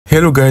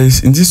Hello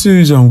guys, in this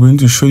video I'm going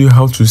to show you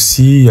how to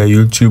see your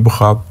YouTube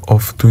wrap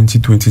of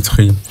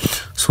 2023.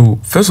 So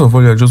first of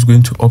all, you're just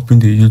going to open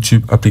the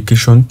YouTube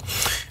application.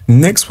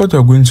 Next, what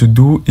you're going to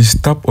do is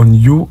tap on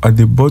you at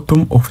the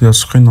bottom of your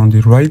screen on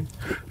the right.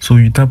 So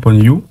you tap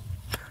on you.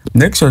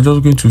 Next, you're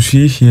just going to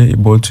see here a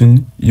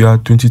button. Your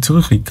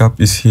 23 recap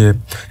is here.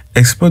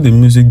 Export the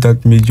music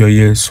that made your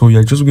year. So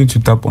you're just going to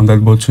tap on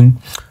that button,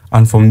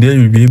 and from there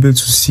you'll be able to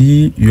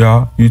see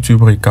your YouTube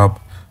recap.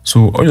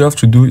 So all you have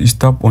to do is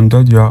tap on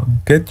that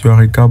get your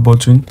recap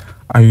button,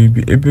 and you'll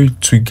be able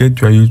to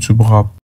get your YouTube wrap.